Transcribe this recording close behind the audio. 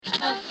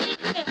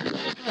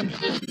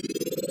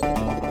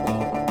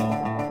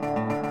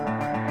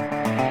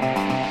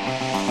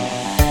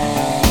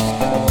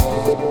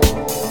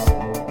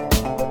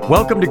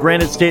Welcome to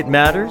Granite State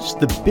Matters,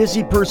 the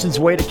busy person's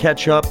way to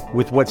catch up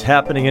with what's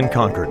happening in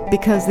Concord.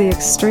 Because the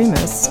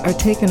extremists are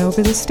taking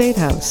over the State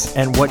House.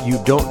 And what you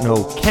don't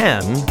know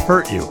can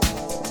hurt you.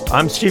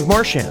 I'm Steve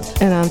Marchand.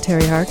 And I'm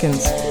Terry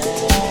Harkins.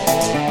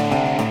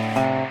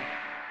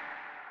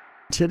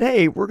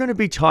 Today, we're going to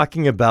be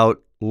talking about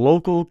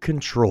local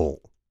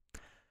control.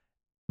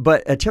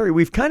 But Terry,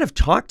 we've kind of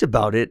talked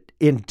about it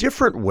in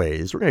different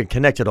ways. We're going to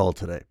connect it all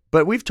today.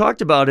 But we've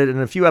talked about it in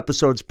a few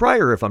episodes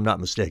prior, if I'm not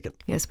mistaken.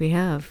 Yes, we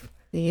have.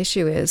 The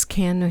issue is,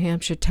 can New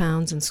Hampshire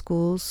towns and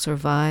schools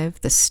survive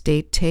the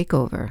state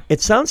takeover? It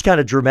sounds kind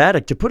of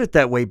dramatic to put it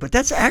that way, but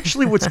that's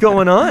actually what's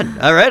going on.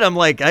 All right. I'm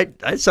like,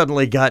 I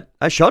suddenly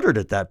I shuddered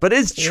at that, but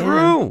it's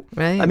true.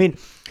 Yeah, right. I mean,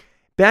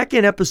 back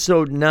in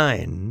episode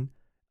 9,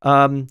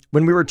 when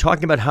we were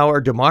talking about how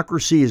our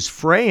democracy is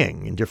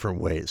fraying in different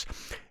ways,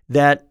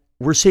 that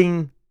we're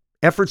seeing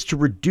efforts to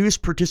reduce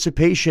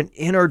participation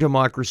in our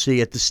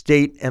democracy at the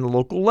state and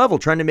local level,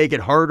 trying to make it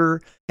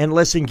harder and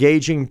less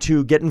engaging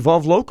to get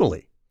involved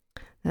locally.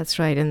 That's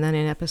right. And then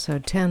in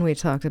episode 10, we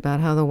talked about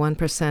how the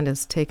 1%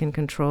 has taken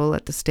control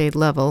at the state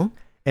level.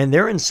 And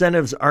their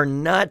incentives are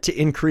not to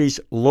increase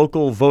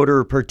local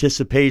voter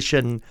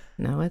participation.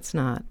 No, it's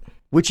not.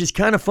 Which is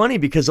kind of funny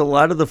because a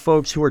lot of the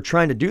folks who are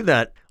trying to do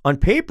that on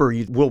paper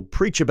will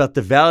preach about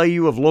the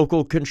value of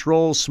local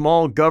control,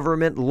 small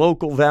government,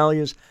 local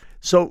values.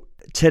 So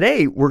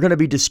today we're going to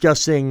be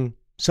discussing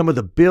some of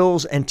the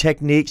bills and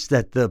techniques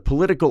that the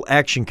political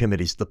action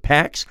committees, the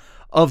PACs,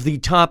 of the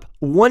top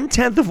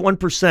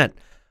 0.1%,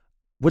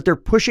 what they're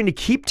pushing to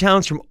keep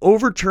towns from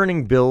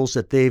overturning bills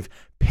that they've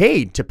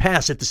paid to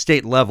pass at the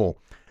state level.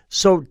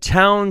 So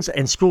towns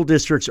and school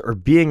districts are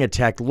being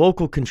attacked,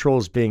 local control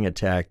is being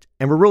attacked,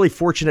 and we're really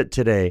fortunate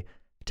today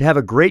to have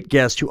a great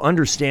guest who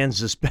understands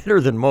this better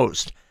than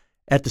most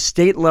at the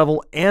state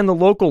level and the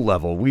local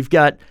level. We've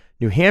got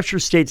New Hampshire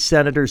State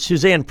Senator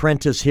Suzanne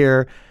Prentiss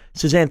here.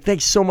 Suzanne,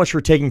 thanks so much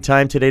for taking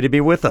time today to be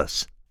with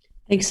us.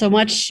 Thanks so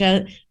much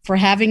for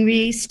having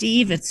me,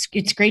 Steve. It's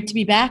great to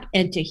be back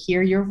and to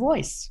hear your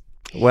voice.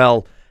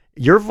 Well,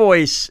 your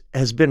voice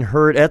has been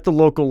heard at the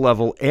local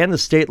level and the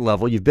state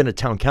level. You've been a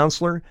town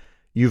councilor,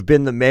 you've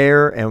been the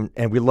mayor,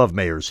 and we love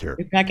mayors here.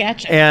 Right back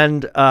at you.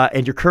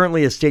 And you're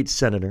currently a state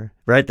senator,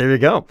 right? There you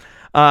go.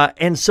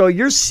 And so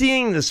you're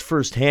seeing this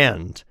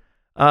firsthand.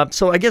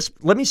 So I guess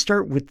let me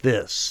start with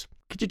this.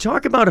 Could you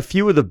talk about a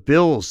few of the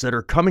bills that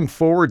are coming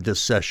forward this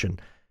session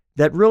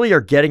that really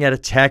are getting at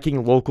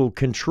attacking local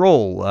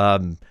control?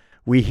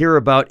 We hear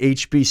about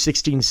HB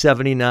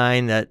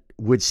 1679 that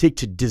would seek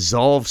to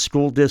dissolve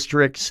school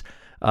districts.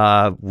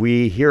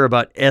 We hear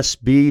about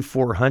SB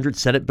 400,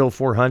 Senate Bill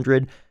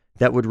 400,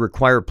 that would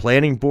require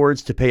planning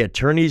boards to pay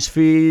attorney's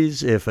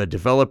fees if a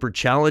developer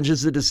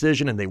challenges the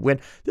decision and they win.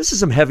 This is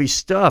some heavy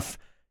stuff.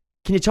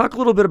 Can you talk a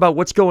little bit about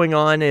what's going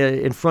on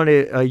in front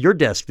of your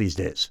desk these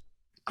days?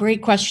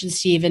 Great question,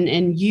 Steve.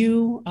 And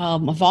you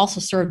have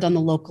also served on the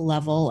local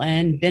level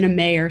and been a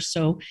mayor,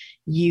 so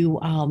you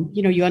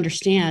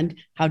understand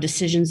how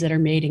decisions that are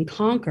made in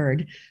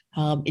Concord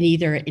and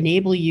either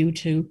enable you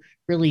to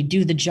really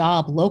do the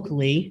job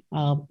locally,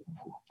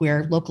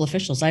 where local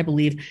officials, I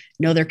believe,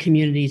 know their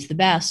communities the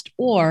best,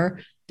 or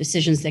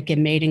decisions that get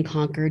made in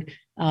Concord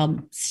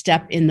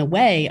step in the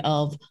way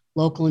of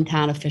local and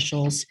town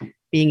officials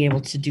being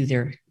able to do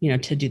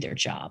their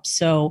job.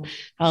 So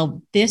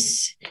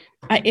is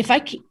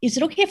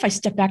it okay if I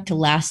step back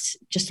to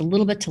just a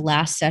little bit to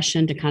last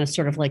session to kind of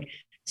sort of like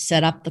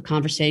set up the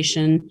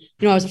conversation?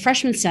 I was a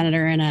freshman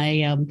senator and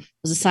I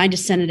was assigned to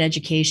Senate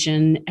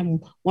Education.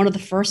 And one of the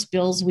first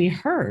bills we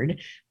heard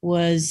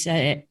was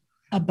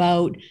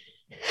about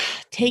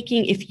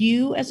taking, if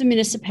you as a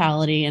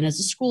municipality and as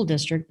a school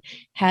district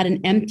had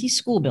an empty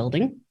school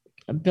building,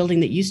 a building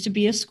that used to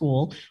be a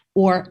school,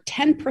 or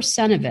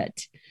 10% of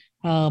it,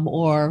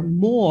 or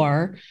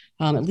more,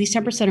 at least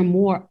 10% or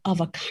more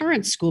of a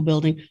current school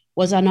building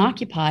was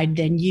unoccupied,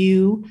 then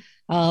you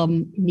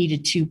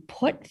needed to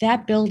put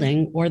that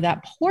building or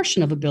that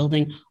portion of a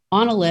building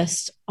on a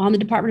list on the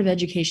Department of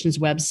Education's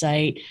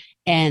website.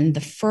 And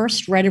the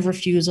first right of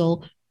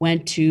refusal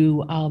went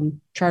to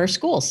charter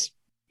schools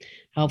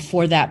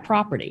for that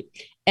property.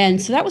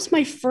 And so that was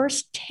my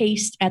first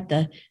taste at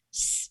the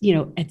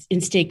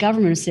in state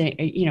government, saying,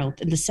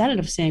 in the Senate,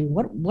 of saying,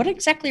 what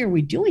exactly are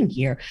we doing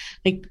here?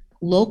 Like,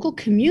 local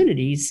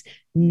communities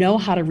know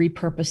how to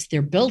repurpose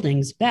their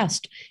buildings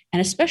best,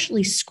 and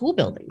especially school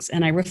buildings.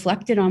 And I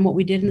reflected on what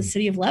we did in the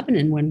city of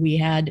Lebanon when we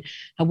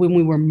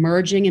were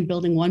merging and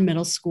building one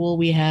middle school.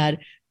 We had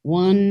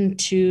we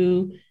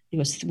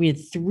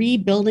had 3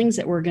 buildings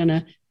that were going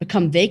to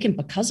become vacant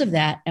because of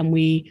that. And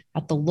we,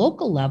 at the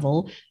local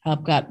level,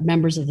 got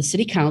members of the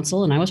city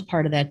council, and I was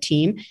part of that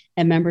team,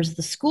 and members of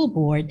the school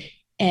board.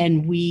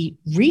 And we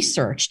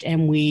researched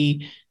and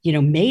we,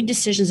 made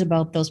decisions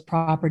about those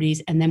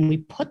properties, and then we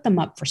put them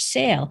up for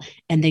sale.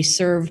 And they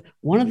serve,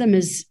 one of them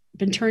is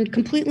been turned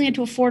completely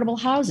into affordable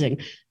housing.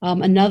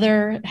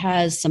 Another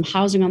has some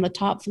housing on the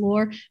top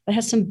floor, but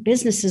has some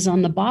businesses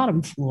on the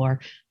bottom floor.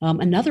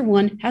 Another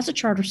one has a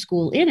charter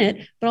school in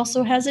it, but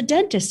also has a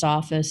dentist's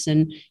office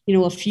and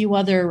a few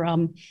other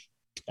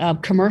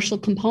commercial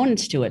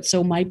components to it.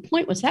 So my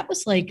point was that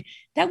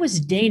was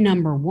day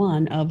number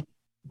one of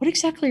what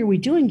exactly are we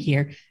doing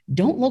here?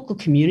 Don't local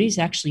communities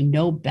actually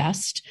know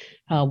best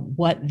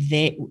what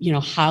they,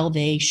 how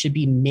they should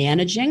be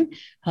managing?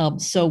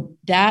 So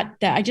that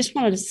I just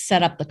wanted to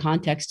set up the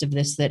context of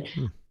this, that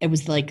it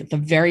was like the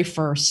very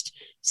first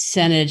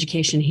Senate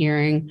education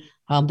hearing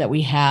that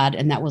we had.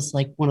 And that was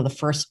like one of the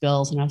first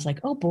bills. And I was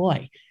like, oh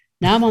boy,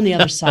 now I'm on the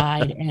other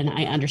side and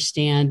I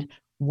understand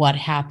what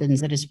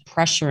happens that is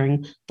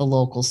pressuring the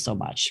locals so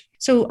much.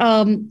 So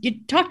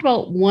you talked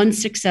about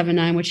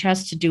 1679, which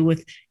has to do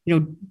with,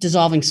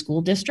 dissolving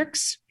school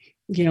districts,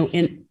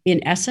 in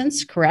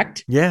essence,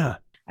 correct? Yeah.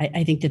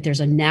 I think that there's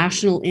a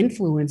national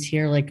influence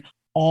here, like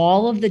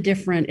all of the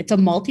different, it's a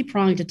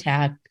multi-pronged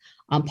attack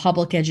on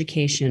public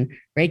education,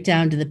 right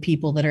down to the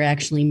people that are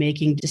actually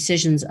making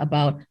decisions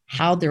about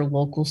how their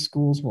local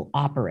schools will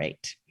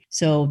operate.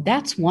 So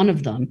that's one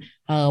of them.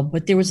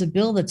 But there was a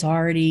bill that's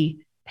already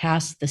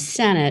passed the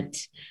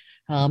Senate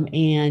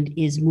and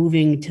is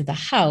moving to the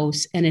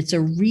House, and it's a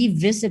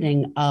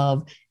revisiting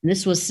of, and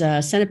this was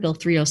Senate Bill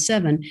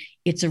 307.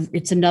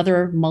 It's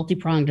another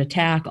multi-pronged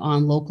attack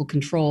on local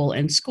control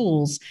and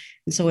schools,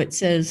 and so it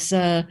says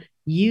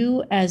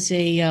you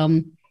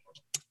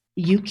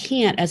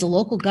can't, as a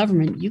local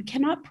government, you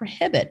cannot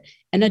prohibit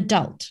an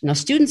adult. Now,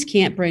 students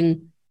can't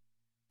bring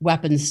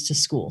weapons to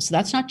school, so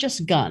that's not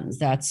just guns.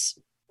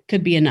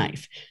 Could be a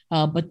knife,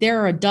 but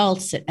there are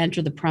adults that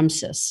enter the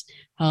premises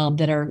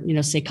that are,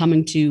 say,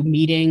 coming to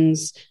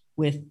meetings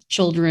with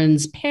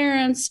children's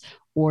parents,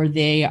 or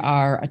they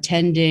are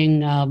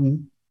attending,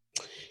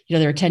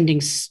 they're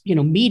attending,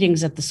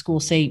 meetings at the school,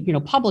 say,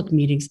 public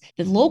meetings.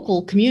 The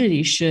local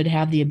community should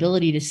have the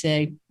ability to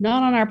say,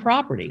 not on our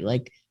property,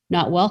 like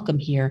not welcome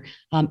here.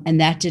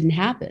 And that didn't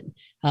happen.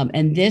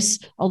 And this,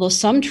 although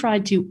some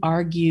tried to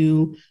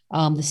argue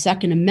the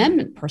Second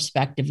Amendment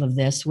perspective of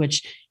this,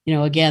 which,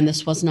 again,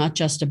 this was not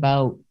just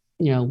about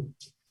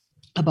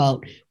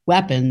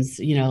weapons.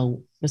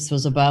 This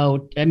was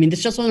about,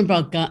 this just wasn't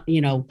about,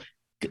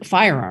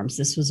 firearms.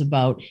 This was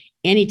about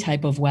any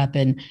type of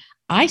weapon.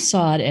 I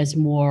saw it as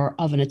more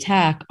of an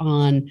attack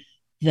on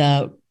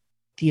the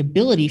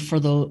ability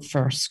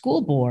for a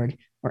school board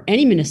or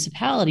any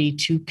municipality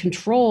to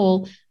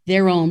control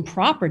their own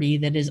property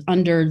that is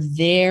under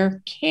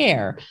their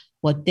care,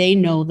 what they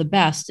know the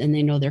best, and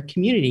they know their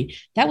community.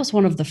 That was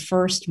one of the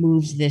first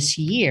moves this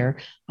year,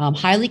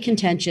 highly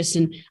contentious.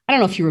 And I don't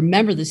know if you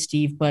remember this,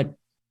 Steve, but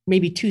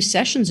maybe 2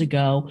 sessions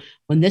ago,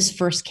 when this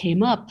first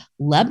came up,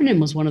 Lebanon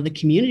was one of the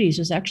communities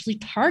that was actually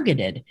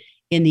targeted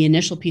in the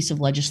initial piece of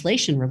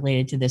legislation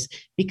related to this,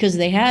 because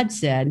we had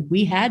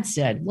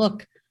said,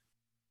 look,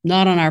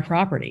 not on our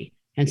property.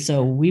 And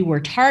so we were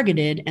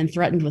targeted and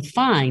threatened with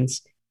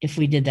fines if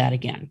we did that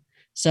again.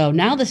 So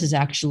now this has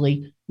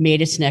actually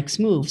made its next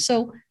move.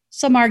 So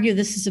some argue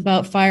this is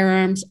about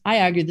firearms.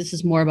 I argue this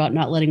is more about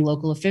not letting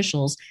local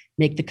officials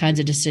make the kinds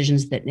of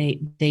decisions that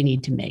they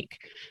need to make.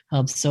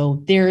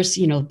 So there's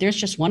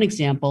just one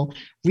example.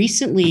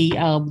 Recently,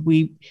 I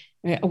will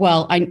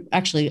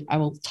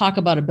talk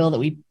about a bill that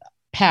we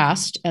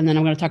passed, and then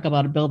I'm going to talk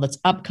about a bill that's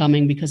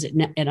upcoming, because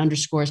it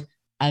underscores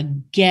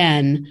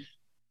again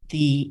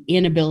the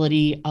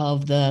inability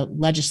of the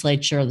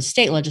legislature, the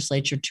state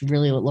legislature, to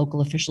really let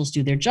local officials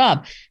do their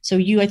job. So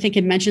you, I think,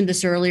 had mentioned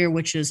this earlier,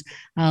 which is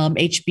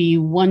HB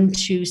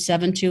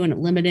 1272, and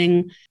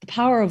limiting the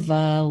power of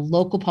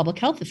local public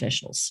health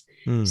officials.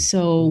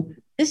 So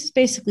this is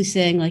basically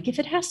saying, like, if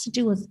it has to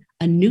do with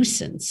a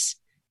nuisance,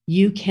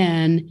 you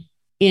can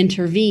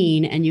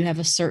intervene and you have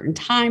a certain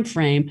time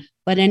frame,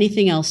 but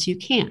anything else you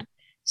can't.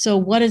 So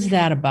what is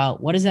that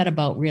about? What is that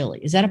about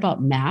really? Is that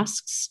about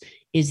masks?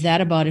 Is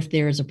that about if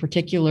there is a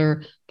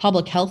particular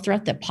public health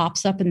threat that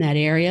pops up in that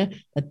area,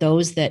 that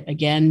those that,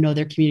 again, know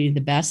their community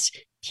the best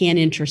can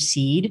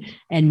intercede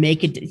and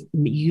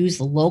use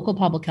the local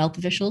public health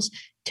officials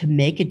to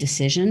make a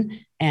decision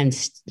and,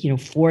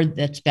 for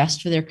that's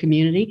best for their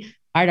community?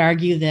 I'd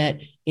argue that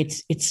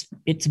it's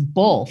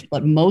both,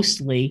 but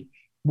mostly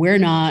we're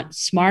not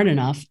smart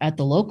enough at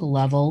the local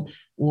level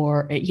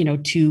or,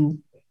 to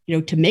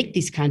make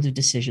these kinds of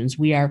decisions.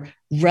 We are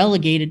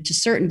relegated to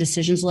certain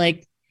decisions,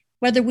 like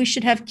whether we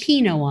should have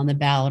Keno on the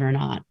ballot or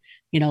not.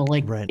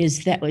 Right.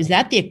 Is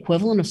that the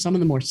equivalent of some of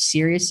the more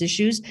serious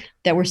issues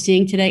that we're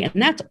seeing today?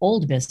 And that's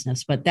old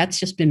business, but that's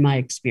just been my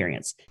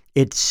experience.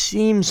 It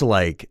seems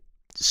like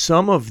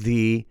some of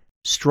the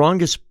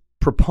strongest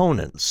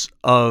proponents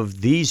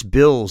of these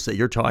bills that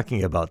you're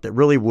talking about that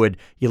really would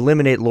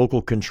eliminate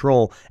local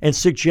control and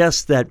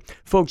suggest that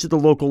folks at the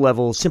local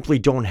level simply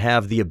don't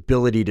have the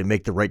ability to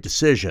make the right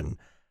decision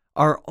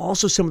are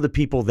also some of the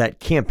people that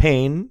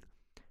campaign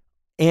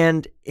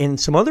and in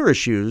some other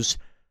issues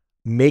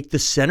make the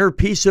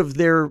centerpiece of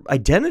their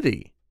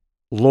identity.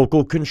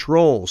 Local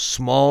control,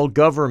 small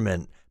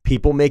government,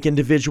 people make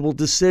individual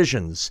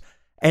decisions.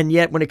 And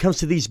yet when it comes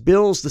to these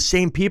bills, the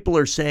same people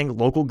are saying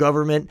local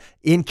government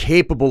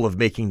incapable of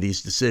making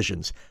these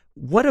decisions.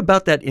 What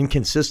about that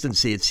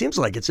inconsistency? It seems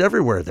like it's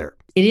everywhere there.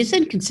 It is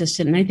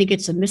inconsistent, and I think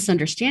it's a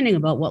misunderstanding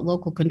about what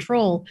local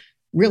control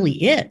really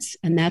is,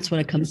 and that's what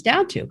it comes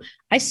down to.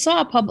 I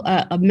saw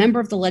a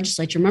member of the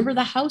legislature, member of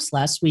the House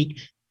last week,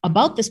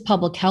 about this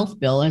public health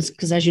bill,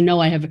 because as you know,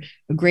 I have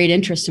a great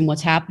interest in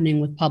what's happening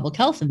with public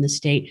health in the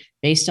state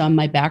based on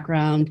my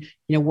background,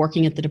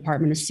 working at the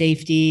Department of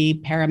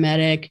Safety,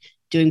 paramedic,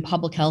 doing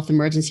public health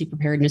emergency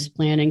preparedness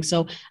planning.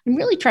 So I'm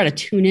really trying to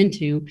tune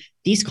into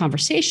these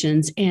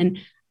conversations. And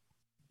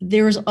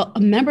there was a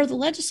member of the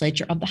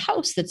legislature of the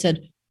House that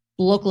said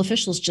local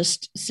officials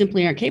just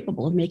simply aren't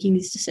capable of making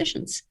these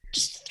decisions.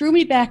 Just threw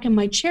me back in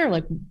my chair,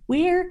 like,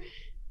 where?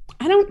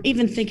 I don't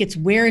even think it's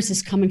where is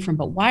this coming from,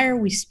 but why are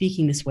we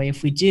speaking this way?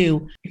 If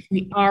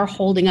we are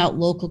holding out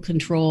local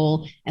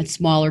control and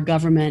smaller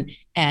government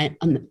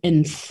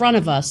in front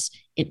of us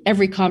in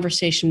every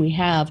conversation we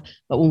have,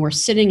 but when we're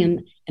sitting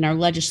in our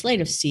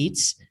legislative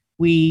seats,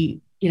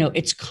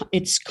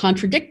 it's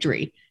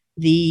contradictory.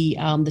 The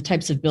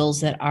types of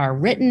bills that are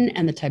written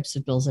and the types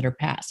of bills that are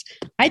passed.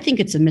 I think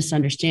it's a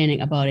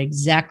misunderstanding about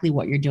exactly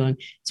what you're doing.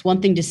 It's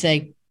one thing to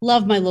say,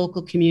 love my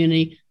local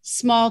community,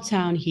 small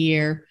town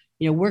here,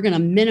 we're going to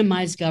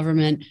minimize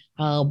government,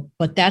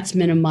 but that's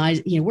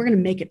minimized. We're going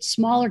to make it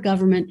smaller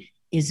government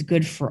is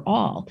good for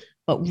all.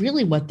 But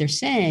really what they're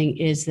saying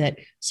is that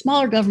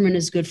smaller government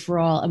is good for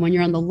all. And when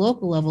you're on the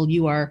local level,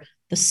 you are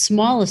the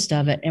smallest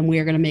of it. And we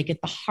are going to make it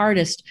the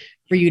hardest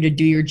for you to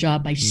do your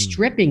job by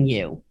stripping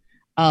you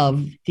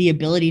of the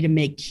ability to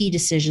make key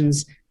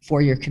decisions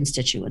for your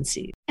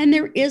constituency. And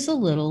there is a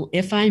little,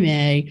 if I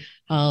may,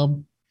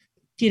 kind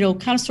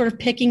of sort of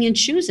picking and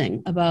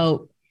choosing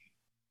about,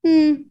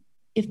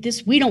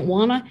 if we don't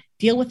want to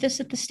deal with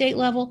this at the state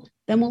level,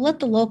 then we'll let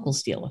the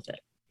locals deal with it.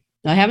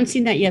 Now, I haven't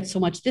seen that yet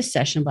so much this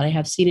session, but I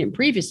have seen it in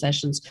previous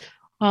sessions.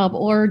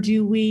 Or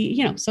do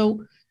we,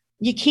 so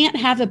you can't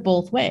have it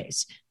both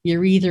ways.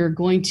 You're either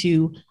going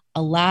to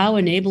allow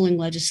enabling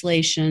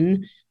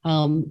legislation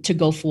to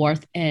go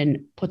forth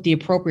and put the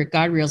appropriate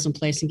guardrails in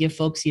place and give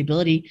folks the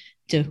ability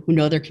who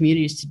know their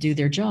communities to do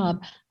their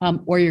job,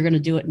 or you're going to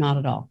do it not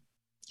at all.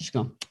 Just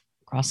go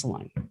across the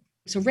line.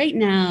 So right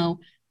now,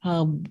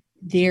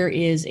 there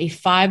is a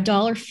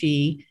 $5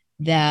 fee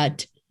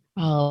that,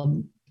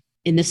 and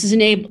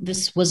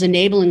this was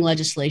enabling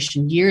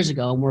legislation years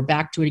ago, and we're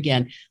back to it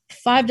again.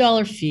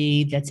 $5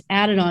 fee that's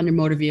added on to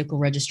motor vehicle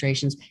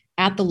registrations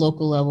at the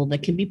local level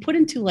that can be put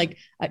into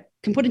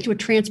a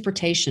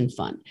transportation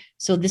fund.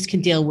 So this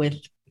can deal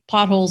with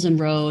potholes in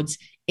roads.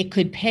 It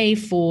could pay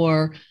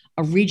for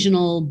a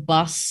regional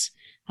bus.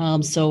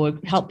 So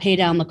it help pay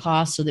down the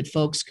cost so that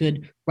folks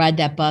could ride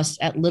that bus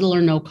at little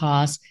or no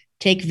cost,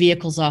 take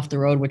vehicles off the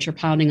road, which are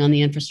pounding on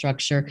the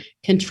infrastructure,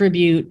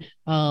 contribute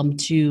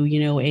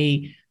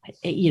to,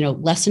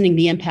 lessening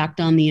the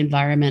impact on the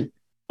environment,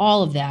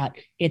 all of that.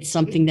 It's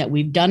something that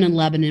we've done in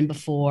Lebanon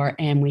before.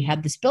 And we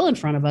had this bill in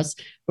front of us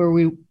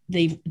where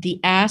the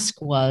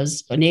ask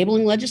was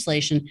enabling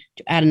legislation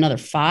to add another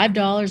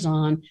 $5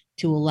 on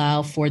to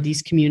allow for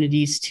these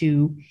communities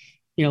to,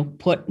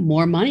 put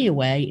more money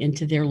away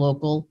into their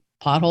local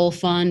pothole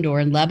fund. Or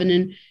in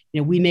Lebanon,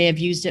 we may have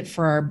used it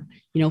for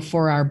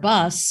our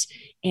bus,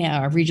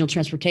 our regional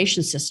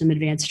transportation system,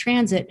 advanced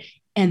transit,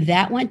 and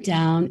that went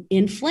down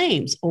in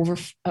flames over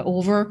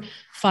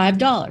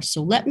 $5.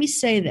 So let me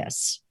say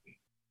this.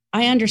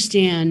 I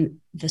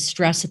understand the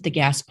stress at the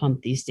gas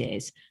pump these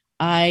days.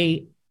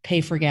 I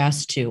pay for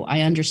gas too.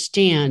 I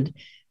understand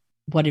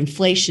what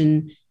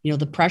inflation,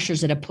 the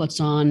pressures that it puts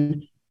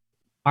on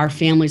our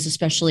families,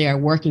 especially our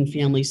working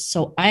families.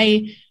 So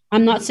I'm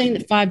not saying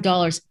that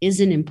 $5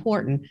 isn't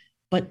important,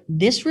 but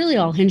this really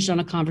all hinged on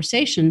a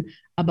conversation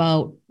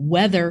about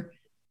whether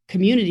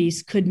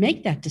communities could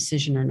make that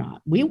decision or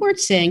not. We weren't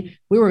saying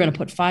we were going to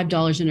put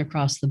 $5 in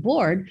across the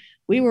board.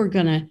 We were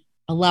going to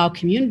allow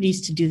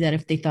communities to do that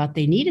if they thought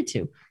they needed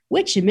to,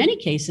 which in many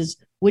cases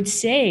would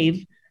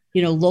save,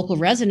 local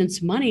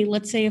residents money.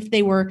 Let's say if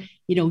they were,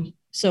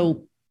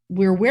 so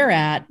where we're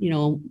at,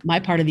 my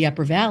part of the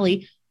Upper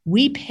Valley,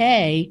 we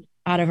pay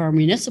out of our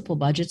municipal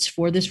budgets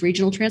for this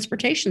regional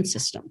transportation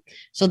system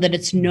so that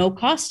it's no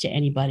cost to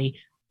anybody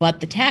but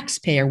the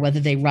taxpayer, whether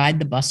they ride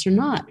the bus or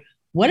not.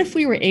 What if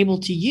we were able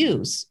to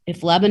use,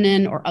 if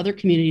Lebanon or other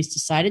communities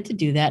decided to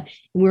do that,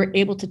 and we were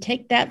able to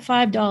take that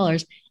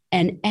 $5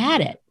 and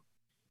add it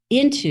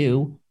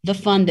into the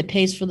fund that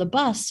pays for the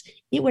bus?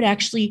 It would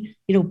actually,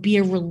 be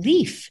a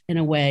relief in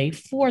a way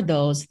for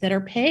those that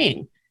are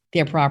paying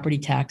their property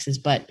taxes.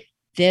 But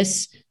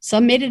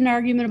some made it an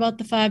argument about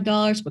the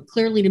 $5, but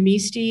clearly to me,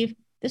 Steve,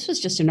 this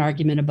was just an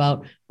argument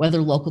about whether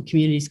local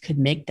communities could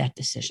make that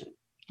decision.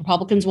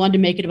 Republicans wanted to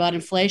make it about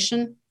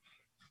inflation.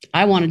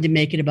 I wanted to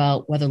make it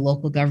about whether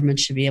local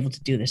governments should be able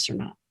to do this or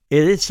not.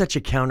 It is such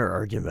a counter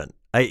argument.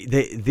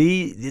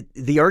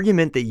 The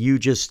argument that you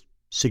just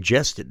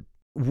suggested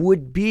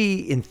would be,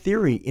 in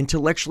theory,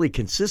 intellectually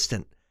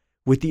consistent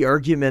with the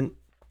argument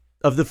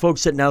of the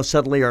folks that now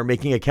suddenly are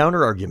making a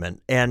counter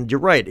argument. And you're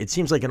right. It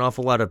seems like an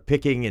awful lot of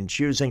picking and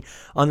choosing.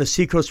 On the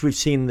Seacoast, we've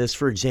seen this,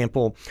 for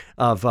example,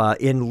 of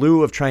in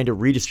lieu of trying to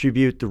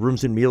redistribute the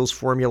rooms and meals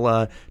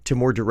formula to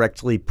more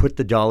directly put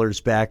the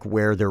dollars back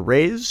where they're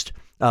raised,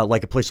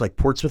 like a place like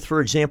Portsmouth,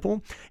 for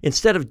example.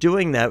 Instead of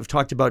doing that, we've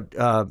talked about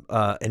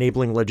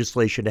enabling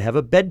legislation to have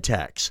a bed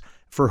tax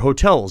for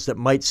hotels that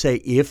might say,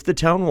 if the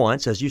town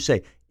wants, as you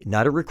say,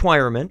 not a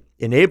requirement,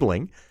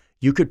 enabling,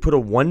 you could put a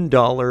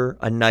 $1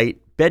 a night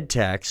bed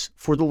tax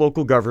for the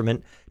local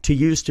government to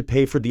use to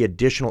pay for the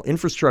additional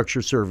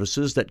infrastructure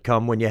services that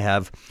come when you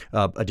have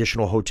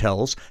additional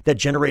hotels that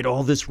generate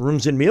all this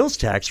rooms and meals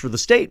tax for the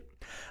state.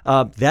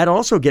 That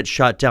also gets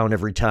shot down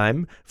every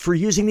time for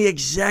using the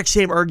exact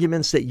same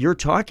arguments that you're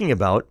talking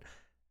about.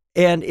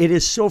 And it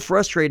is so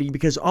frustrating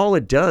because all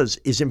it does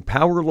is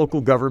empower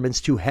local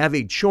governments to have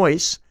a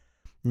choice,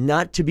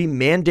 not to be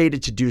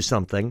mandated to do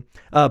something.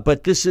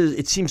 But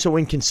it seems so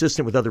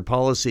inconsistent with other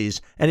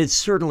policies, and it's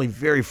certainly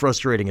very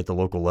frustrating at the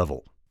local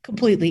level.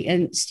 Completely.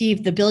 And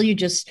Steve, the bill you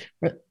just,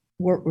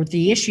 or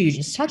the issue you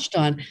just touched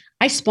on,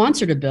 I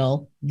sponsored a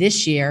bill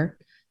this year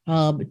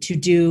to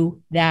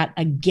do that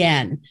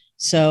again.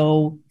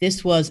 So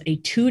this was a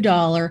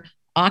 $2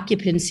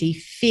 occupancy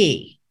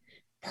fee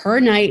per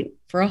night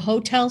for a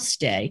hotel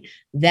stay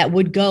that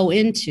would go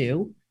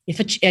into,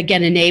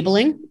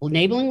 enabling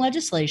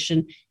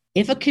legislation.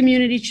 If a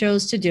community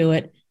chose to do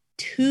it,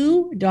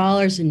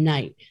 $2 a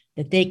night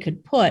that they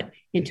could put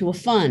into a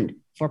fund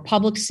for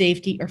public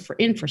safety or for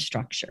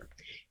infrastructure.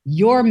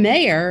 Your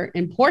mayor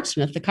in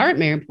Portsmouth, the current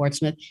mayor in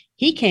Portsmouth,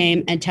 he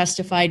came and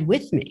testified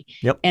with me.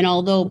 Yep. And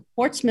although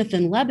Portsmouth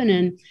and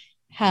Lebanon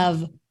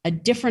have a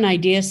different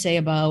idea, say,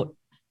 about,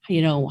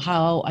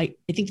 how I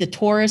think the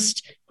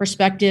tourist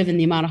perspective and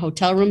the amount of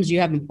hotel rooms you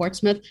have in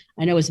Portsmouth,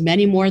 I know is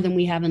many more than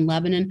we have in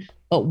Lebanon.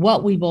 But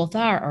what we both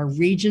are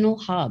regional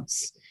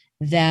hubs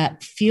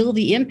that feel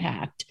the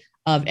impact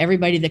of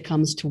everybody that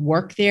comes to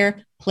work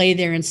there, play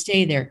there, and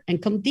stay there.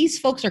 And these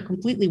folks are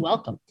completely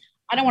welcome.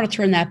 I don't want to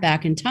turn that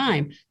back in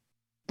time,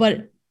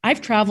 but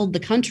I've traveled the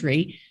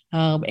country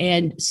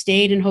and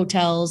stayed in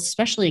hotels,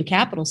 especially in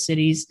capital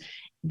cities,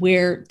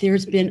 where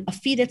there's been a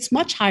fee that's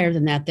much higher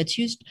than that, that's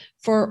used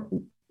for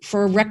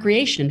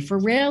recreation, for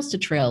rails to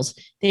trails.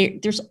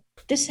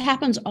 This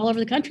happens all over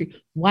the country.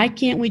 Why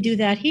can't we do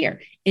that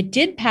here? It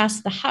did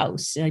pass the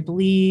House. I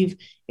believe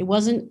it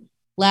wasn't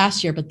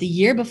last year, but the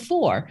year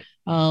before,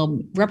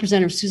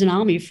 Representative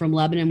Suzanne from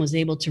Lebanon was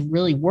able to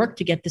really work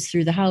to get this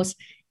through the House,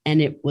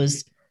 and it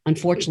was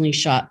unfortunately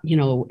shot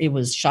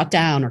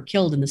down or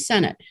killed in the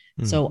Senate.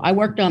 So I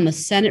worked on the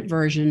Senate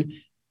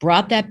version,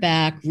 brought that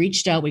back,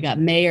 reached out. We got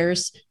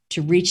mayors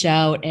to reach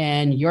out,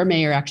 and your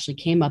mayor actually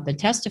came up and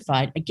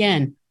testified.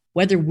 Again,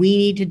 whether we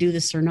need to do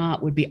this or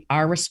not would be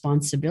our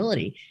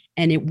responsibility,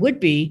 and it would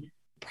be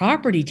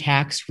property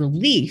tax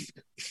relief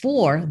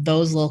for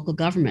those local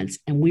governments,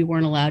 and we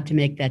weren't allowed to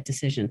make that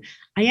decision.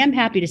 I am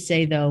happy to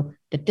say, though,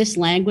 that this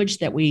language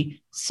that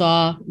we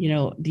saw,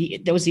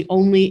 that was the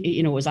only,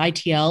 it was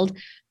ITL'd.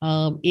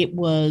 It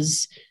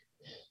was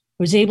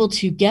able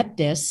to get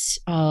this,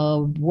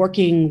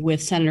 working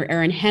with Senator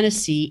Erin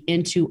Hennessy,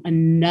 into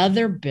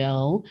another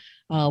bill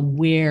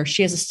where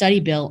she has a study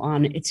bill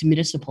on its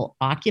municipal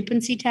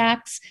occupancy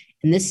tax,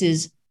 and this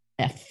is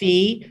a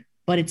fee,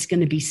 but it's going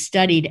to be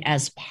studied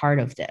as part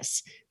of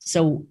this.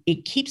 So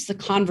it keeps the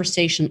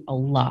conversation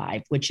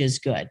alive, which is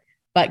good.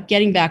 But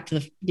getting back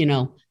to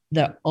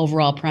the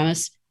overall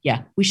premise,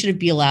 yeah, we should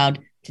be allowed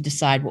to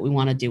decide what we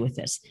want to do with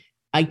this.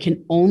 I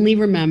can only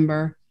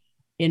remember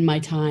in my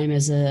time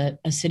as a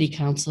city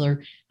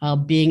councilor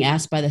being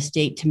asked by the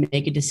state to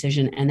make a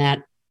decision, and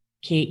that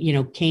came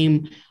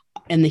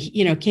in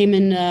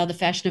the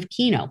fashion of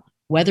Keno,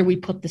 whether we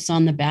put this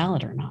on the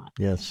ballot or not.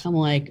 Yes, I'm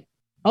like,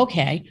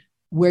 okay.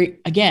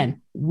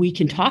 We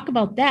can talk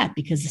about that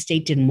because the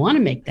state didn't want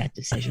to make that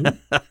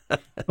decision,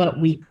 but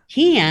we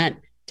can't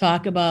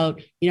talk about,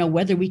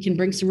 whether we can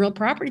bring some real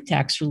property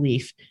tax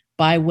relief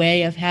by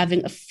way of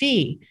having a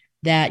fee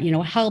that,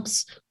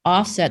 helps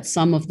offset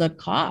some of the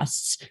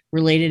costs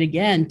related,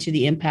 again, to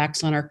the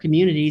impacts on our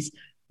communities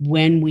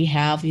when we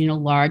have,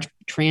 large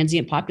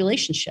transient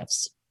population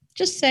shifts.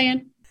 Just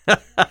saying.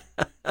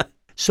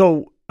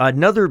 So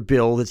another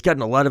bill that's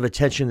gotten a lot of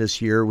attention this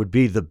year would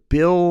be the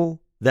bill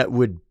that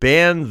would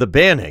ban the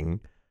banning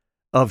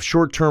of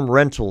short-term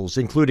rentals,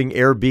 including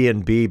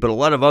Airbnb, but a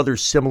lot of other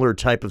similar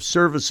type of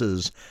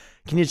services.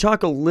 Can you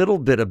talk a little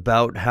bit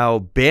about how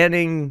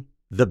banning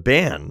the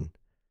ban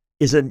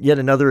is yet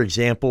another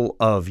example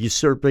of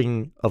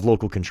usurping of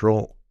local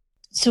control?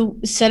 So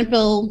Senate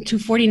Bill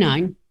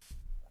 249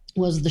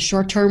 was the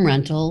short-term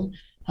rental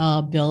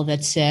bill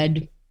that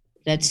said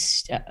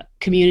that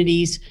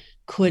communities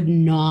could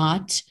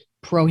not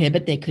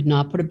prohibit, they could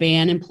not put a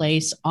ban in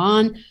place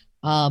on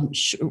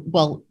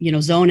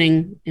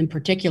zoning in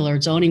particular,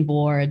 zoning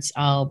boards,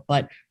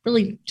 but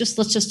really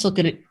let's just look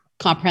at it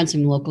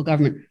comprehensive local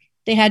government.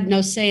 They had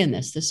no say in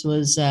this. This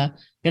was going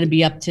to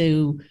be up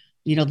to,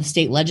 the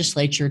state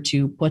legislature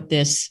to put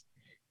this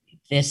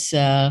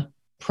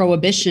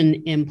prohibition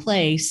in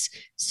place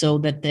so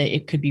that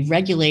it could be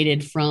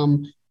regulated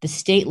from the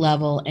state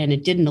level, and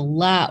it didn't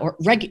allow, or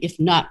if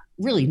not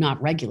really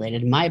not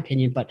regulated, in my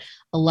opinion, but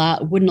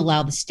wouldn't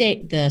allow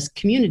the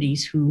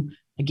communities who,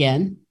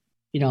 again,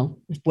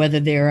 whether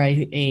they're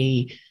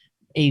a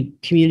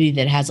community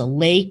that has a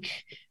lake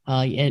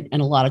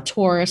and a lot of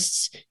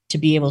tourists, to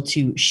be able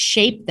to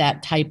shape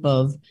that type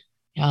of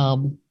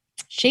what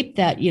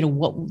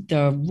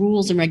the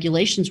rules and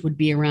regulations would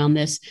be around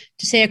this,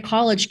 to say a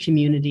college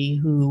community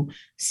who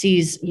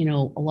sees,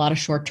 a lot of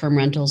short-term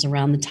rentals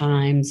around the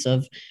times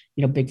of,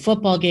 big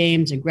football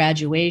games and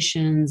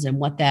graduations, and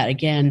what that,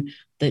 again,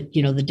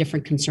 the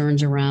different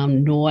concerns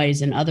around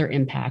noise and other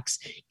impacts.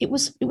 It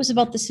was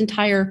about this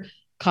entire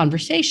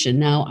conversation.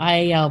 Now,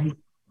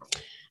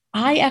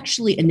 I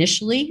actually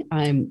initially,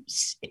 I'm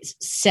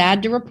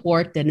sad to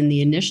report that in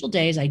the initial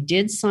days, I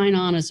did sign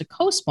on as a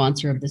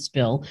co-sponsor of this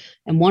bill.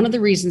 And one of the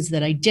reasons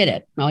that I did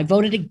it, now I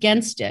voted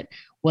against it,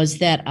 was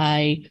that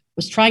I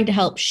was trying to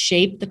help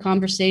shape the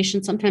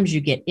conversation. Sometimes you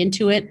get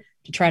into it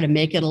to try to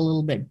make it a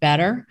little bit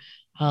better.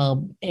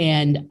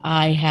 And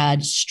I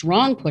had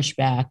strong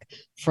pushback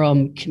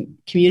from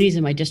communities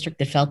in my district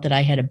that felt that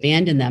I had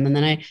abandoned them. And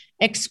then I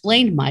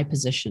explained my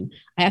position.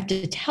 I have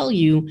to tell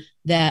you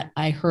that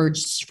I heard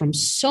from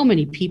so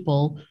many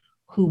people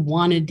who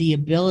wanted the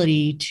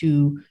ability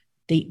to,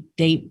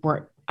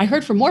 I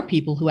heard from more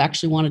people who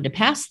actually wanted to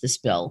pass this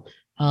bill,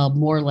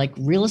 more like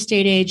real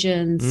estate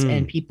agents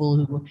and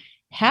people who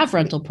have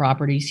rental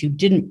properties who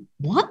didn't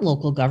want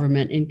local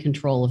government in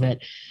control of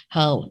it.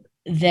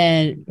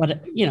 Then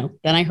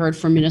I heard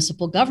from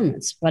municipal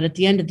governments. But at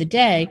the end of the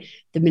day,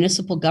 the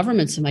municipal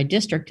governments in my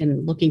district,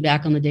 and looking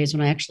back on the days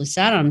when I actually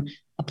sat on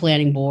a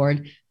planning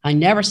board, I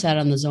never sat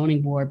on the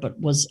zoning board, but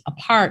was a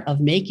part of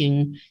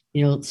making,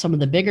 some of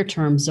the bigger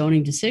term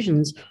zoning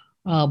decisions.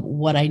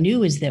 What I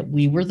knew is that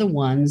we were the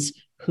ones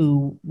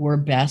who were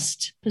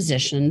best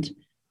positioned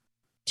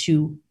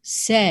to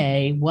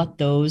say what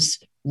those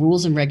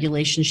rules and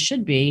regulations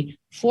should be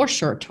for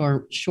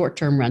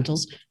short-term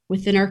rentals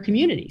within our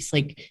communities.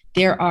 Like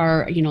there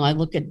are, I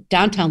look at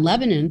downtown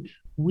Lebanon,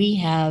 we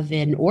have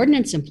an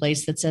ordinance in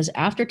place that says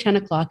after 10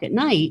 o'clock at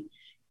night,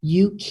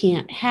 you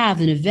can't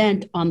have an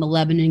event on the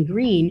Lebanon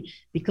Green,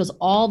 because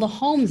all the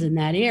homes in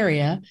that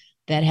area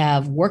that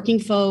have working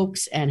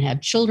folks and have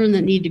children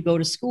that need to go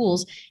to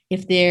schools, go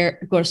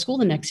to school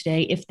the next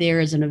day, if there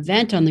is an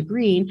event on the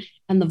green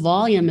and the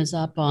volume is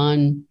up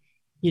on,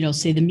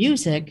 say the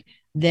music,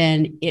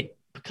 then it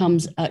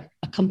becomes a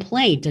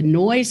complaint, a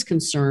noise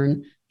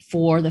concern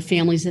for the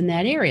families in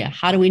that area.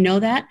 How do we know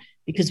that?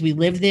 Because we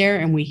live there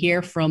and we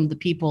hear from the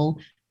people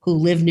who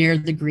live near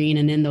the green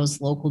and in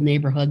those local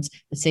neighborhoods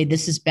that say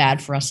this is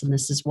bad for us and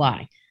this is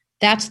why.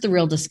 That's the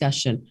real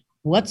discussion.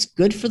 What's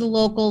good for the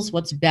locals,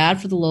 what's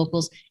bad for the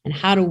locals, and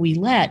how do we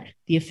let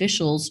the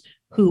officials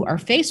who are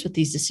faced with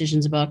these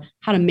decisions about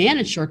how to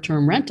manage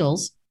short-term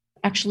rentals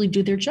actually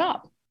do their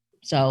job?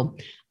 So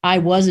I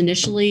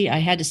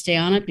had to stay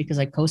on it because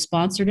I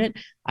co-sponsored it.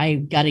 I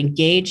got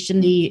engaged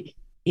in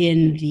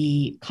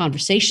the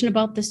conversation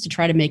about this to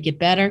try to make it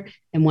better.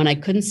 And when I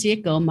couldn't see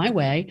it go my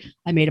way,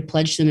 I made a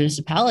pledge to the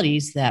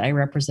municipalities that I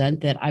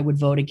represent that I would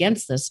vote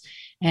against this.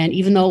 And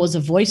even though it was a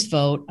voice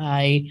vote,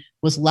 I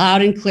was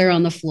loud and clear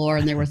on the floor,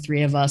 and there were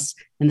 3 of us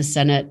in the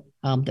Senate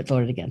that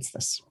voted against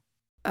this.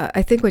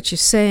 I think what you're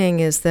saying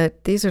is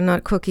that these are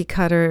not cookie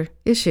cutter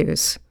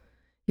issues.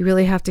 You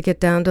really have to get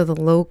down to the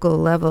local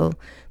level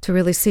to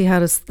really see how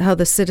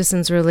the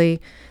citizens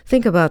really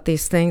think about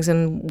these things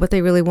and what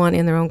they really want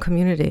in their own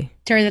community.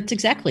 Terry, that's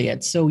exactly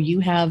it. So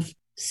you have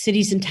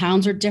cities and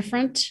towns are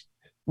different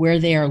where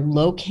they are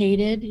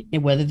located,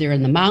 and whether they're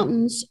in the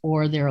mountains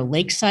or they're a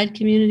lakeside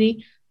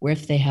community, where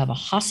if they have a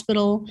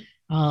hospital,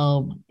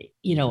 and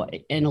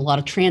a lot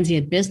of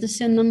transient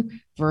business in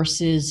them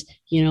versus,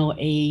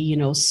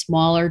 a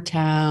smaller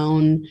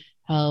town,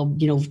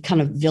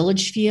 kind of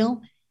village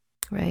feel.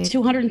 Right.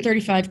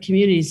 235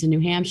 communities in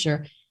New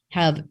Hampshire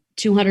have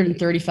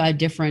 235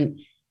 different,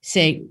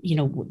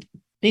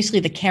 basically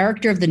the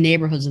character of the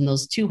neighborhoods in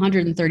those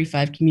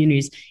 235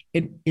 communities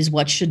is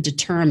what should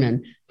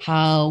determine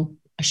how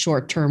a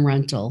short-term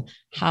rental,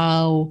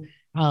 how,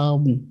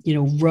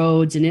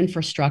 roads and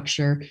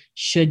infrastructure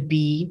should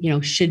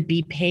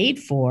be paid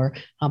for,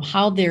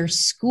 how their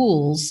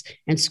schools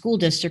and school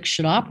districts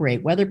should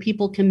operate, whether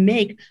people can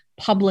make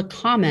public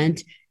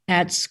comment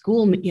at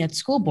school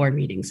board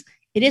meetings.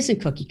 It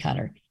isn't cookie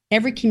cutter.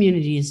 Every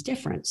community is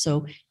different.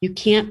 So you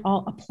can't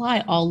apply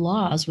all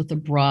laws with a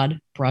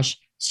broad brush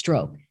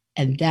stroke.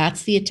 And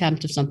that's the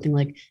attempt of something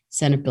like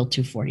Senate Bill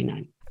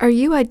 249. Are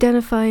you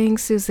identifying,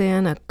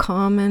 Suzanne, a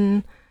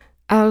common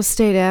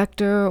out-of-state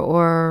actor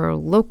or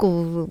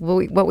local,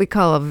 what we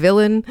call a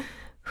villain,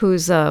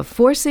 who's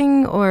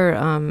forcing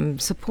or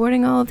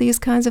supporting all of these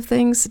kinds of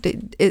things?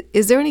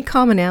 Is there any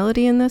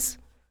commonality in this?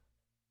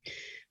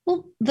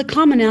 Well, the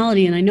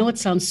commonality, and I know it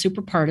sounds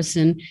super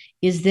partisan,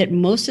 is that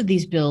most of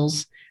these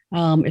bills,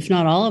 if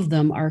not all of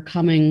them, are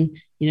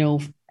coming,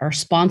 are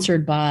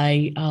sponsored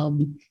by,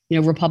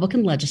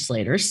 Republican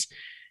legislators.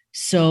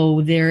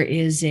 So there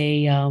is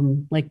a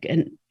like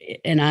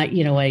an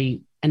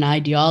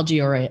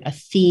ideology or a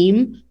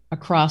theme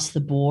across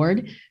the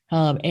board,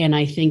 and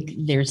I think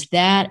there's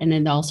that, and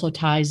it also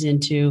ties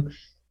into,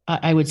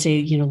 I would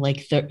say,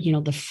 like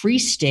the free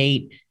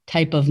state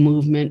type of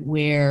movement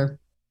where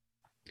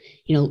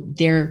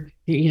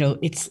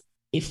it's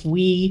if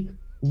we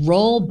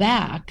roll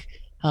back,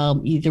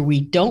 either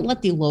we don't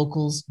let the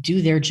locals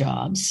do their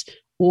jobs,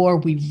 or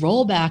we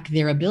roll back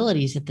their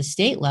abilities at the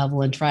state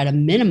level and try to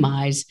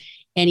minimize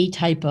any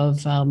type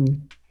of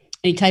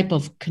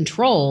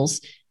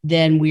controls,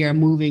 then we are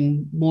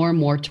moving more and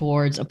more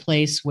towards a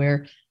place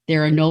where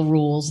there are no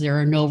rules, there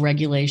are no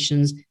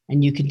regulations,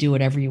 and you can do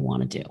whatever you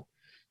want to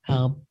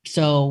do.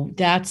 So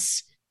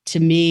that's, to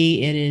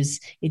me,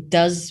 it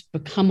does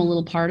become a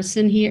little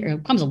partisan here. It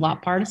becomes a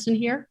lot partisan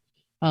here.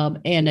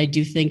 And I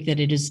do think that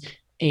it is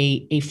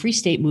a free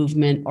state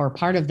movement or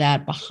part of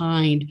that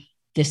behind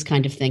this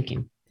kind of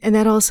thinking. And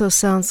that also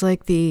sounds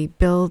like the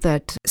bill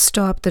that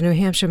stopped the New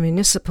Hampshire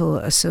Municipal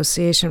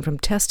Association from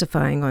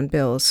testifying on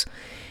bills.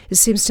 It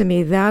seems to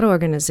me that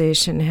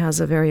organization has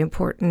a very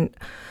important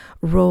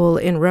role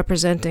in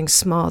representing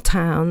small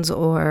towns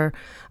or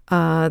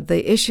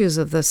the issues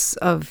of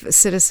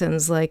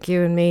citizens like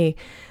you and me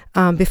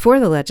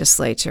before the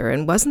legislature.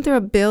 And wasn't there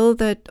a bill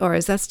or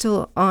is that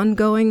still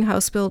ongoing,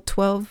 House Bill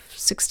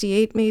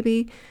 1268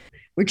 maybe?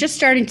 We're just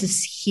starting to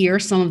hear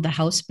some of the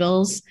House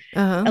bills,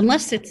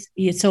 unless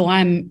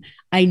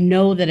I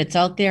know that it's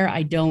out there.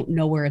 I don't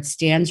know where it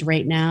stands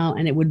right now,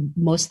 and it would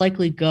most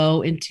likely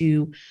go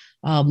into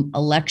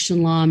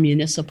election law,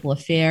 municipal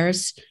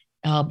affairs,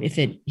 if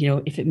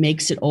it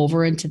makes it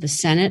over into the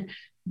Senate.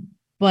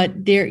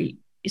 But you're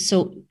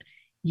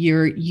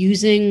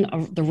using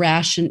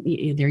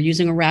they're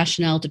using a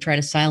rationale to try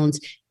to silence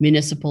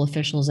municipal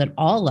officials at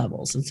all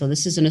levels, and so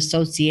this is an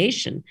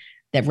association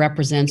that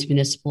represents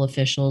municipal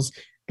officials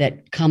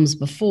that comes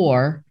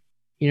before,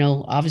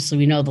 obviously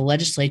we know the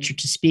legislature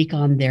to speak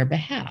on their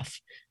behalf.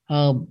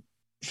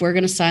 If we're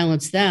going to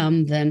silence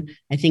them, then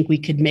I think we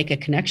could make a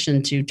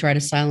connection to try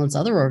to silence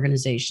other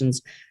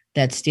organizations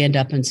that stand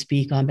up and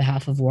speak on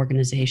behalf of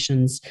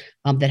organizations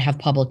that have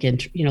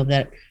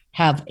that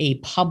have a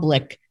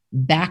public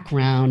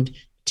background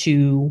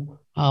to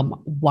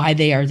why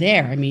they are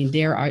there. I mean,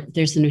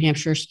 there's the New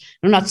Hampshire,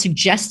 I'm not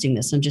suggesting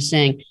this, I'm just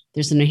saying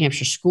there's the New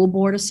Hampshire School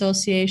Board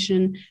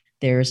Association,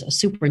 there's a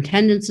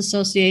Superintendent's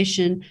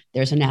Association,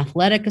 there's an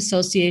Athletic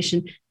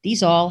Association.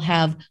 These all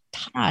have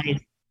ties.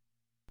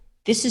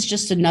 This is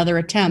just another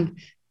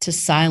attempt to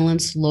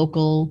silence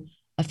local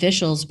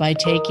officials by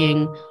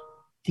taking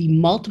the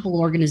multiple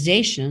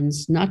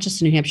organizations, not just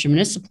the New Hampshire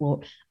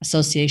Municipal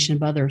Association,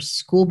 but other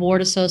school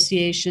board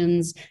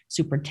associations,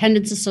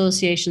 superintendents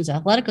associations,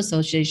 athletic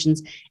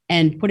associations,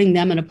 and putting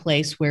them in a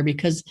place where,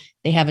 because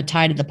they have a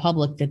tie to the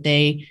public, that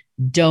they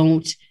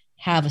don't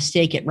have a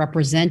stake at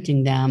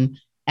representing them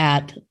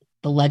at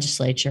the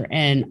legislature.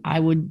 And I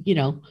would,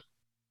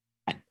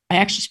 I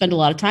actually spend a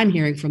lot of time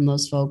hearing from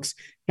those folks,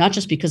 not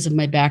just because of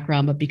my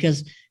background, but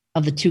because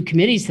of the two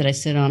committees that I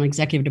sit on,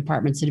 Executive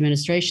Departments and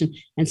Administration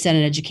and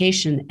Senate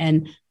Education.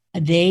 And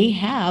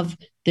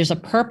there's a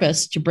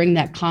purpose to bring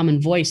that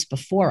common voice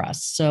before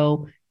us.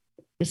 So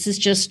this is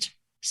just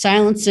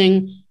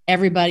silencing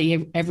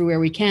everybody everywhere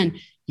we can.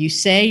 You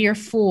say you're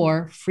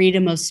for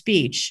freedom of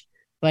speech,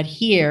 but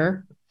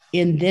here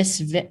in this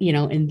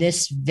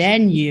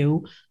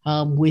venue,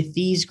 with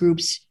these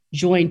groups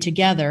joined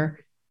together,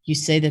 you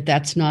say that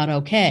that's not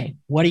okay.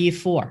 What are you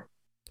for?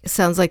 It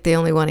sounds like they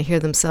only want to hear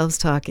themselves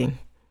talking.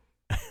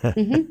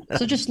 Mm-hmm.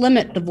 So just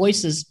limit the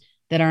voices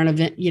that aren't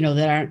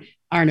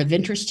of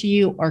interest to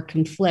you or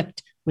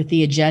conflict with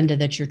the agenda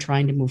that you're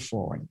trying to move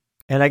forward.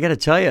 And I got to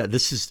tell you,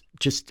 this is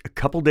just a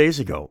couple days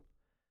ago.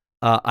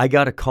 I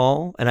got a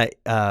call, and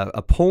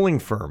a polling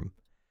firm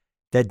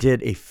that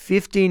did a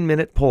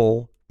 15-minute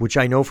poll, which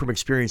I know from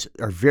experience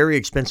are very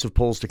expensive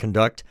polls to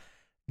conduct,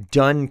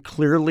 done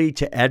clearly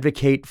to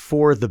advocate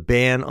for the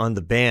ban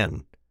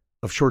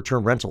of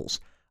short-term rentals.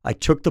 I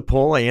took the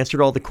poll. I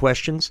answered all the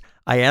questions.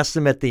 I asked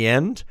them at the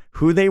end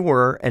who they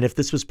were and if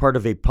this was part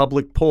of a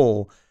public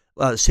poll,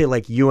 say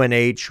like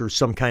UNH or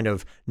some kind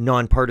of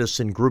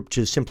nonpartisan group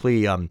to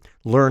simply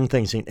learn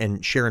things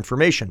and share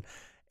information.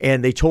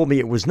 And they told me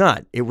it was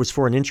not. It was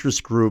for an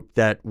interest group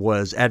that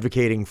was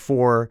advocating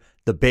for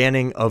the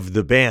banning of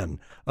the ban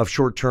of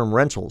short-term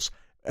rentals.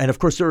 And of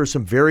course, there are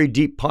some very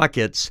deep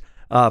pockets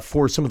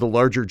for some of the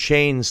larger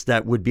chains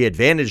that would be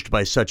advantaged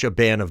by such a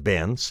ban of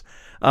bans.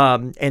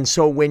 And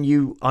so when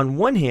you, on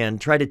one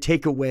hand, try to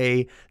take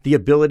away the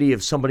ability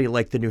of somebody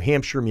like the New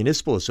Hampshire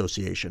Municipal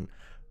Association,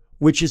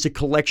 which is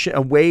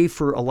a way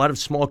for a lot of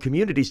small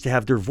communities to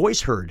have their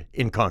voice heard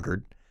in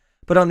Concord.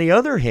 But on the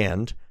other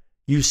hand,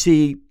 you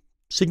see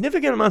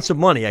significant amounts of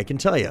money, I can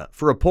tell you,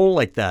 for a poll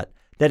like that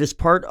is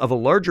part of a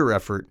larger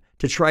effort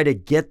to try to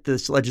get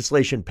this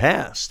legislation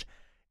passed.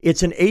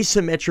 It's an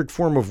asymmetric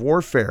form of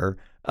warfare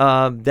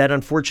that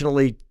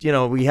unfortunately,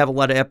 we have a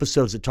lot of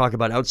episodes that talk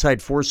about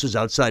outside forces,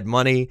 outside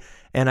money.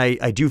 And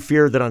I do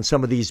fear that on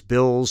some of these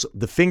bills,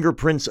 the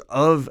fingerprints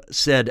of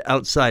said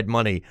outside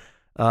money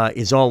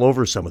is all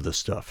over some of this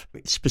stuff.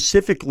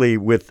 Specifically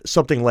with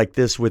something like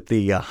this, with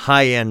the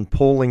high-end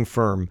polling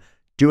firm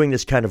doing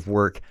this kind of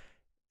work,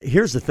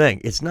 here's the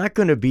thing. It's not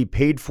going to be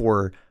paid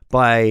for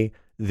by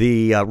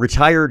the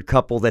retired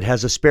couple that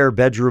has a spare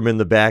bedroom in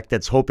the back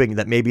that's hoping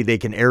that maybe they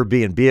can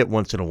Airbnb it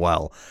once in a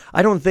while.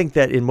 I don't think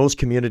that in most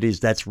communities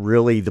that's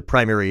really the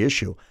primary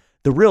issue.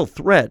 The real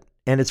threat,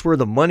 and it's where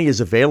the money is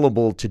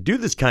available to do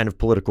this kind of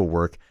political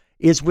work,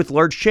 is with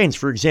large chains.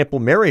 For example,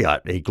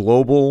 Marriott, a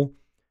global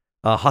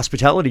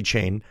hospitality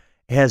chain,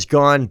 has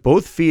gone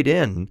both feet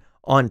in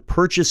on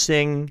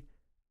purchasing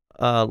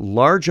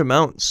large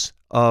amounts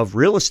of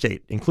real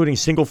estate, including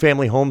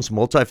single-family homes,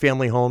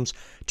 multifamily homes,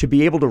 to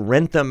be able to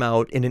rent them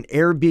out in an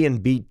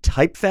Airbnb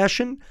type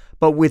fashion,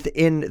 but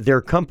within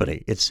their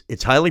company.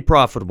 It's highly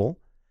profitable,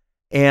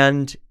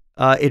 and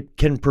it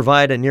can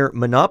provide a near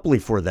monopoly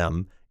for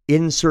them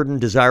in certain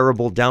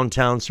desirable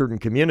downtown, certain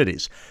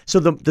communities.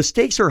 So the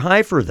stakes are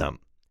high for them,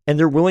 and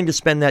they're willing to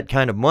spend that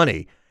kind of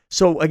money.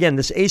 So again,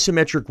 this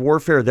asymmetric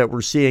warfare that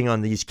we're seeing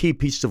on these key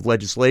pieces of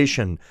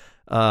legislation,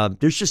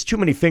 there's just too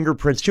many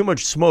fingerprints, too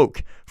much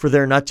smoke for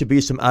there not to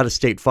be some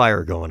out-of-state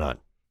fire going on.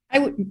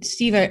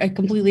 Steve, I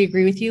completely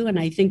agree with you. And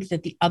I think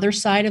that the other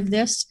side of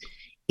this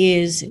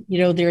is,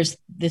 there's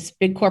this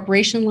big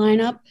corporation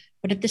lineup,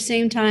 but at the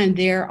same time,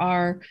 there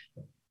are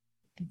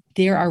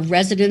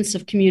residents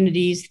of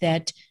communities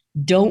that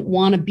don't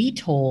want to be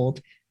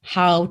told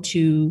what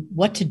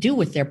to do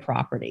with their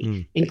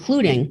property,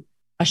 including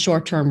a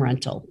short-term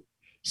rental.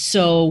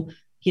 So,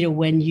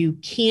 when you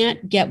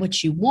can't get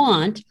what you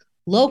want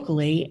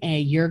locally,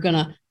 you're going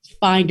to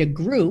find a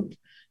group,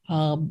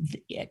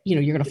 you're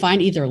going to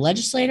find either a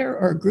legislator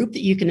or a group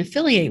that you can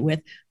affiliate with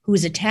who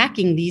is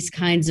attacking these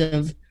kinds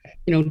of,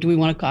 I don't know if we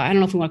want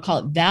to call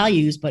it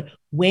values, but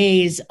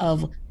ways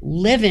of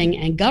living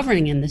and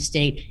governing in the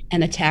state,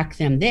 and attack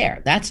them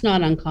there. That's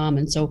not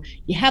uncommon. So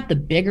you have the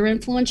bigger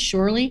influence,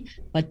 surely,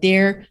 but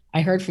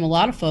I heard from a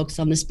lot of folks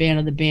on this ban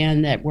of the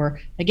ban that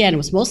it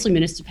was mostly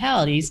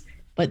municipalities,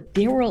 but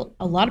there were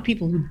a lot of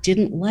people who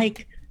didn't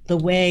like the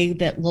way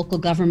that local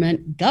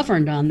government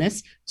governed on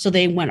this, so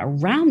they went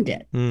around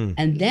it.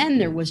 And then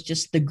there was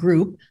just the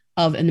group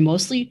of, and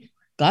mostly,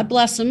 God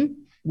bless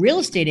them, real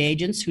estate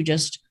agents who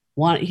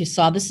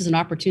saw this as an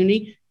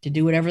opportunity to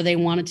do whatever they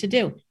wanted to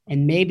do.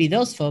 And maybe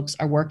those folks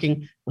are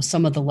working with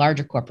some of the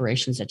larger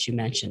corporations that you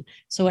mentioned.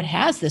 So it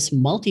has this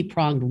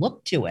multi-pronged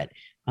look to it.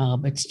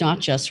 It's not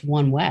just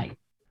one way.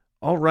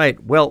 All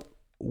right. Well,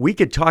 we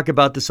could talk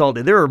about this all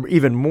day. There are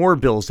even more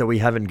bills that we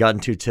haven't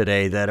gotten to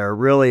today that are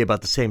really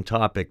about the same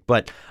topic,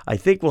 but I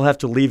think we'll have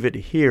to leave it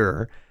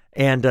here.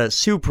 And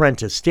Sue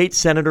Prentiss, state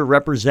senator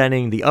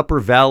representing the Upper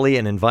Valley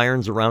and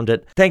environs around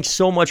it. Thanks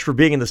so much for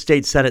being in the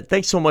state Senate.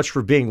 Thanks so much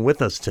for being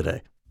with us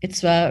today.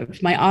 It's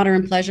my honor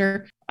and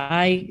pleasure.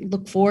 I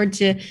look forward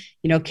to,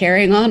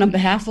 carrying on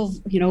behalf of,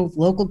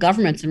 local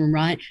governments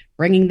and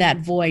bringing that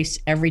voice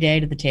every day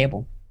to the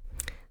table.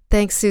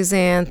 Thanks,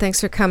 Suzanne.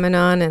 Thanks for coming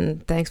on,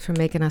 and thanks for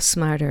making us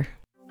smarter.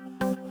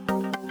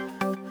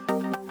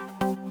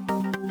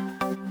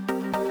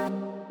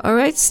 All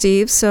right,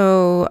 Steve.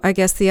 So I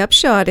guess the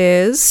upshot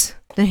is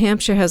New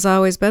Hampshire has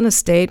always been a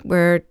state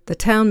where the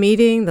town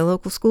meeting, the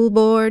local school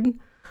board,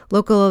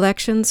 local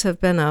elections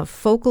have been a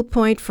focal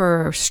point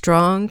for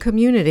strong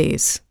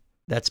communities.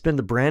 That's been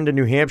the brand of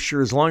New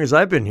Hampshire as long as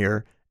I've been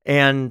here.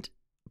 And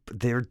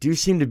there do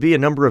seem to be a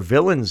number of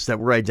villains that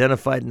were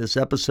identified in this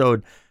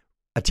episode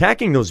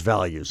attacking those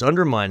values,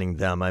 undermining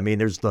them. I mean,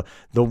 there's the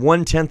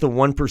 1/10 of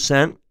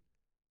 1%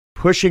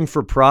 pushing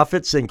for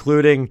profits,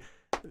 including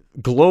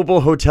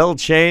global hotel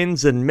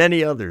chains and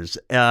many others.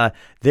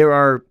 There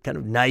are kind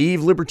of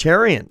naive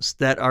libertarians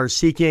that are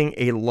seeking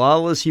a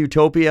lawless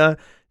utopia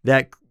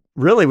that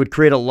really would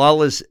create a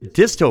lawless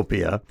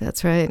dystopia.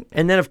 That's right.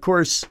 And then, of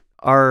course,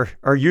 our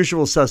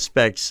usual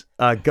suspects,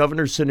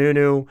 Governor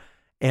Sununu,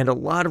 and a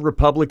lot of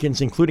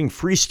Republicans, including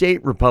Free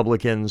State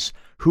Republicans,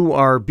 who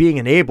are being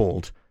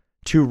enabled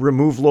to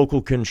remove local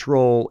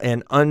control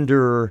and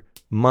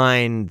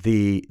undermine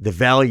the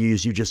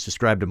values you just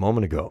described a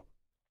moment ago.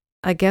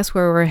 I guess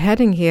where we're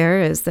heading here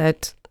is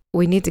that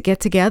we need to get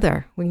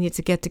together. We need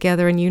to get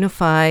together and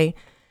unify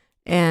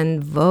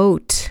and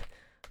vote,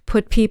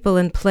 put people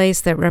in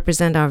place that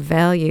represent our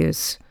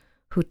values,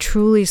 who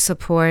truly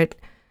support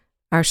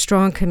our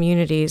strong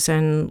communities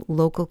and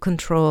local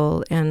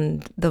control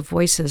and the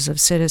voices of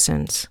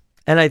citizens.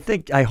 And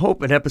I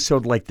hope an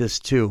episode like this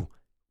too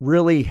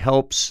really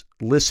helps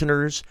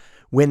listeners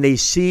when they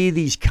see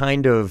these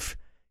kind of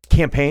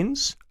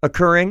campaigns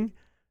occurring,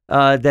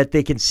 that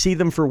they can see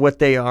them for what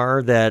they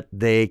are, that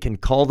they can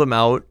call them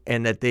out,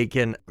 and that they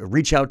can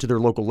reach out to their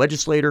local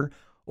legislator,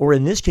 or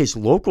in this case,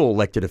 local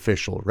elected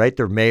official, right?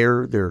 Their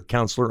mayor, their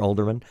councilor,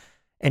 alderman,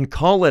 and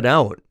call it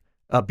out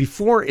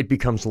before it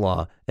becomes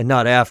law and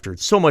not after.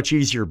 It's so much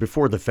easier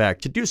before the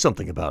fact to do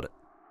something about it.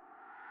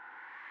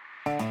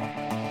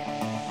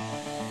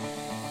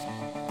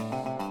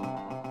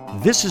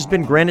 This has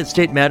been Granite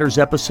State Matters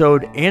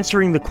episode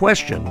answering the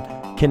question,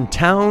 can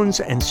towns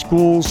and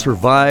schools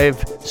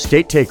survive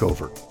state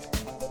takeover?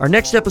 Our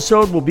next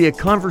episode will be a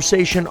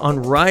conversation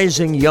on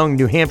rising young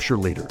New Hampshire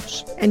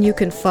leaders. And you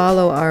can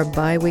follow our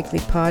bi-weekly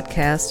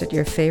podcast at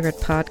your favorite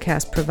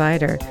podcast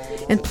provider.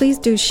 And please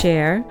do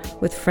share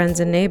with friends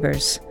and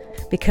neighbors,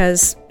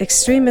 because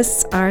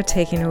extremists are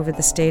taking over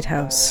the State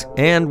House.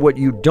 And what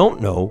you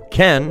don't know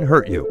can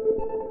hurt you.